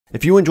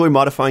If you enjoy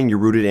modifying your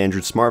rooted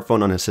Android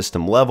smartphone on a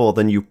system level,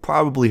 then you've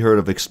probably heard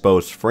of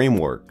Xposed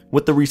Framework.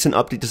 With the recent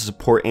update to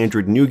support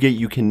Android Nougat,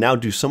 you can now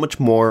do so much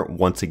more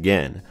once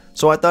again.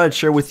 So I thought I'd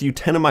share with you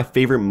 10 of my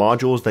favorite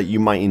modules that you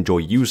might enjoy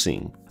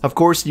using. Of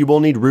course, you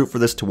will need root for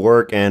this to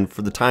work, and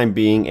for the time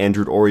being,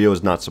 Android Oreo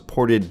is not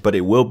supported, but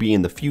it will be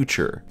in the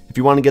future. If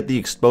you want to get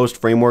the Xposed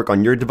Framework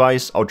on your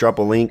device, I'll drop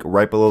a link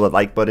right below the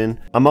like button.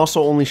 I'm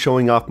also only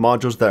showing off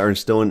modules that are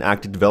still in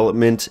active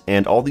development,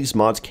 and all these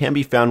mods can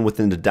be found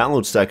within the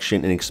download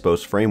section in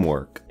Xposed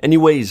Framework.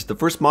 Anyways, the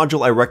first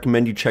module I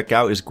recommend you check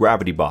out is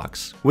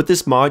GravityBox. With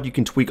this mod, you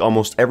can tweak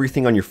almost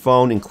everything on your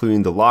phone,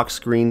 including the lock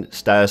screen,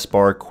 status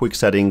bar, quick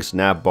settings,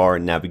 nav bar,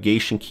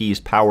 navigation keys,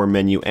 power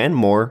menu, and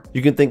more.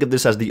 You can think of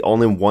this as the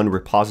all-in-one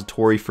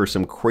repository for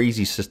some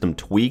crazy system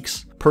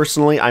tweaks.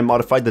 Personally, I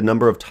modified the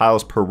number of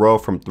tiles per row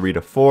from 3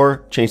 to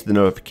 4, changed the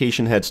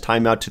notification head's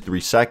timeout to 3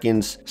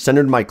 seconds,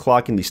 centered my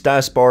clock in the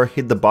status bar,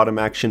 hid the bottom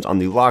actions on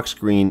the lock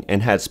screen,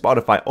 and had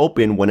Spotify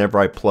open whenever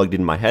I plugged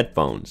in my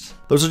headphones.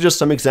 Those are just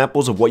some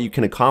examples of what you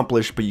can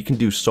accomplish, but you can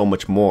do so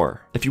much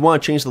more. If you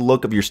want to change the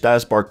look of your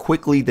status bar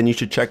quickly, then you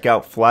should check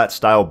out flat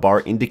style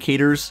bar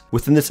indicators.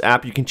 Within this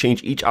app, you can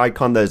change each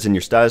icon that is in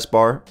your status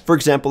bar. For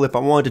example, if I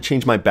wanted to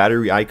change my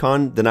battery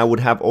icon, then I would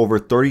have over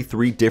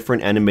 33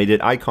 different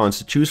animated icons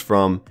to choose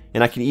from,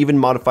 and I can even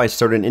modify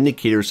certain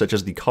indicators such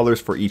as the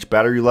colors for each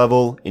battery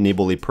level,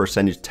 enable a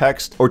percentage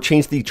text, or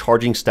change the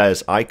charging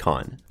status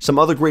icon. Some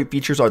other great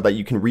features are that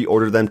you can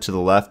reorder them to the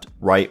left,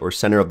 right, or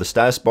center of the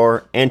status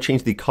bar, and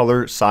change the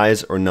color,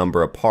 size, or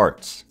number of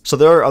parts. So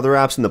there are other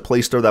apps in the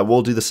Play Store that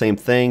will do the same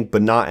thing,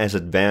 but not as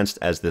advanced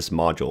as this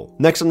module.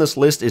 Next on this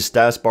list is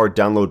status bar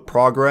download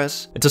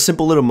progress. It's a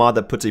simple little mod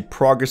that puts a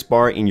progress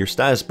bar in your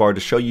status bar to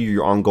show you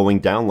your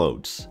ongoing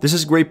downloads. This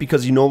is great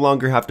because you no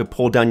longer have to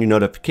pull down your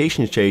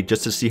notification shade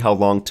just to see how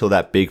long till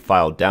that big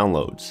file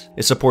downloads.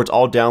 It supports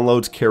all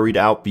downloads carried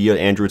out via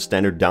Android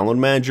Standard Download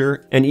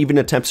Manager, and even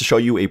attempts to show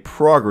you a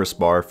progress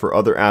bar for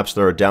other apps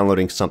that are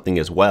downloading something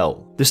as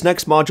well. This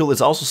next module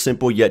is also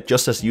simple yet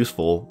just as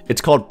useful.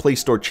 It's called Play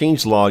Store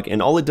Changelog,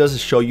 and all it does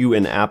is show you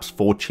an app's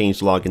full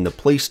changelog in the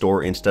Play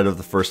Store instead of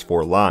the first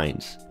 4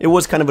 lines. It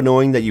was kind of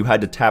annoying that you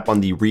had to tap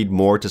on the read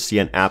more to see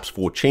an app's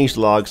full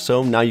changelog,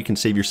 so now you can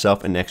save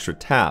yourself an extra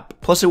tap.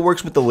 Plus it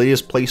works with the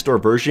latest Play Store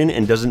version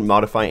and doesn't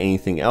modify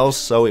anything else,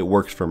 so it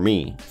works for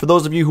me. For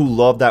those of you who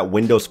love that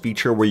Windows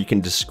feature where you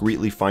can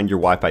discreetly find your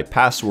Wi-Fi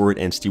password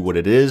and see what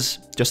it is,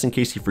 just in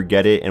case you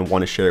forget it and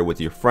want to share it with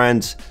your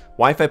friends,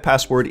 Wi-Fi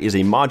Password is a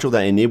module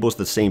that enables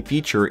the same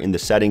feature in the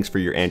settings for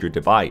your Android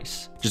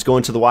device. Just go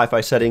into the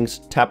Wi-Fi settings,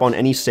 tap on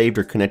any saved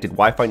or connected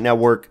Wi-Fi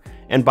network,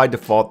 and by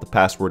default the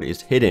password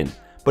is hidden,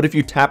 but if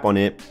you tap on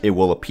it, it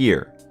will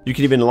appear. You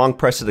can even long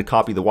press it to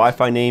copy the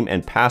Wi-Fi name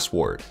and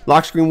password.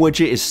 Lockscreen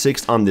Widget is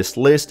 6th on this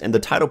list, and the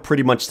title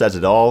pretty much says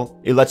it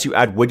all. It lets you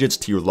add widgets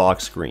to your lock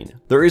screen.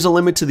 There is a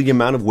limit to the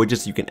amount of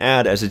widgets you can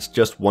add as it's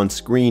just one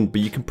screen, but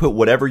you can put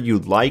whatever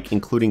you'd like,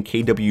 including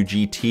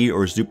KWGT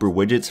or Super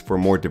widgets for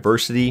more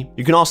diversity.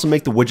 You can also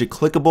make the widget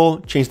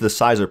clickable, change the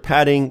size or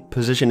padding,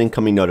 position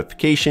incoming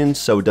notifications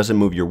so it doesn't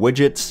move your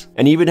widgets,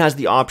 and even has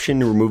the option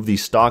to remove the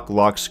stock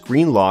lock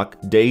screen lock,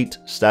 date,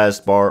 status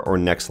bar, or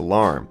next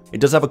alarm.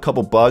 It does have a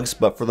couple bugs,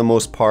 but for the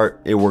most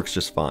part, it works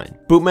just fine.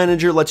 Boot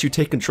Manager lets you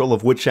take control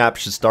of which apps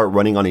should start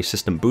running on a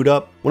system boot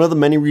up. One of the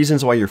many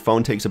reasons why your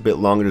phone takes a bit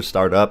longer to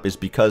start up is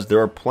because there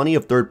are plenty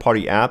of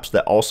third-party apps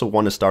that also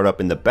want to start up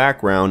in the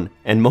background,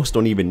 and most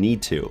don't even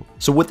need to.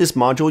 So with this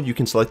module, you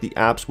can select the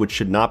apps which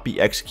should not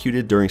be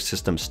executed during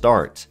system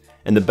start.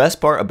 And the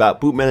best part about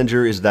Boot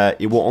Manager is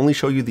that it will only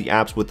show you the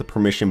apps with the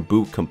permission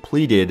boot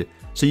completed,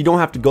 so you don't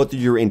have to go through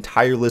your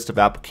entire list of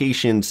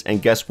applications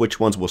and guess which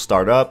ones will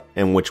start up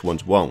and which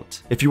ones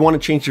won't. If you want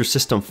to change your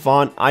system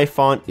font,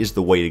 iFont is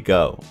the way to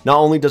go. Not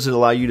only does it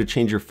allow you to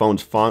change your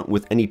phone's font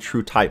with any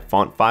TrueType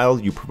font file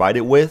you provide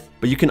it with,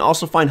 but you can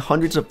also find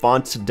hundreds of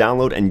fonts to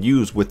download and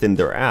use within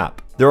their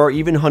app. There are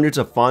even hundreds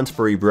of fonts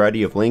for a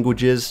variety of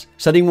languages.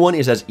 Setting one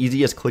is as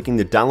easy as clicking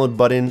the download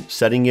button,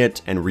 setting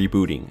it, and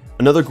rebooting.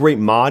 Another great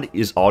mod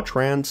is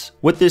AllTrans.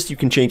 With this, you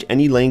can change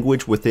any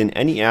language within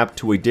any app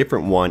to a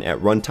different one at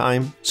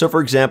runtime. So for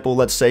example,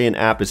 let's say an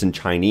app is in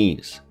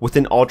Chinese.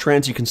 Within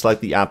AllTrans, you can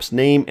select the app's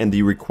name and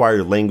the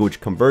required language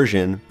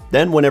conversion.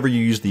 Then whenever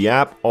you use the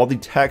app, all the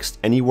text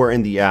anywhere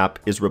in the app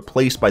is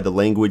replaced by the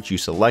language you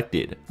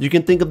selected. You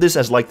can think of this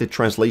as like the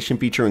translation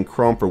feature in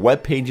Chrome for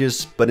web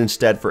pages, but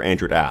instead for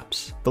Android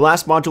apps. The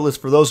last module is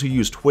for those who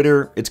use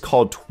Twitter. It's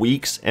called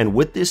Tweaks, and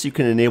with this you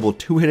can enable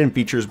 2 hidden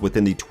features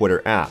within the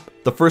Twitter app.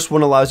 The first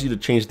one allows you to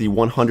change the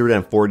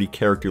 140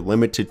 character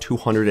limit to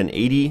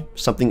 280,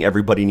 something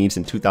everybody needs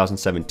in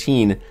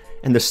 2017.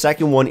 And the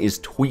second one is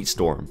Tweet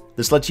Storm.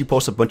 This lets you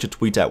post a bunch of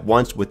tweets at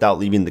once without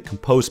leaving the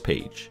compose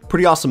page.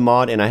 Pretty awesome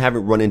mod, and I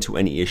haven't run into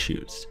any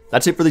issues.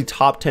 That's it for the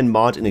top 10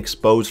 mods in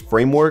Xposed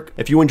Framework.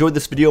 If you enjoyed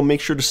this video,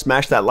 make sure to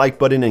smash that like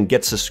button and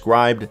get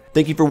subscribed.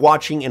 Thank you for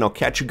watching, and I'll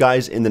catch you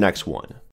guys in the next one.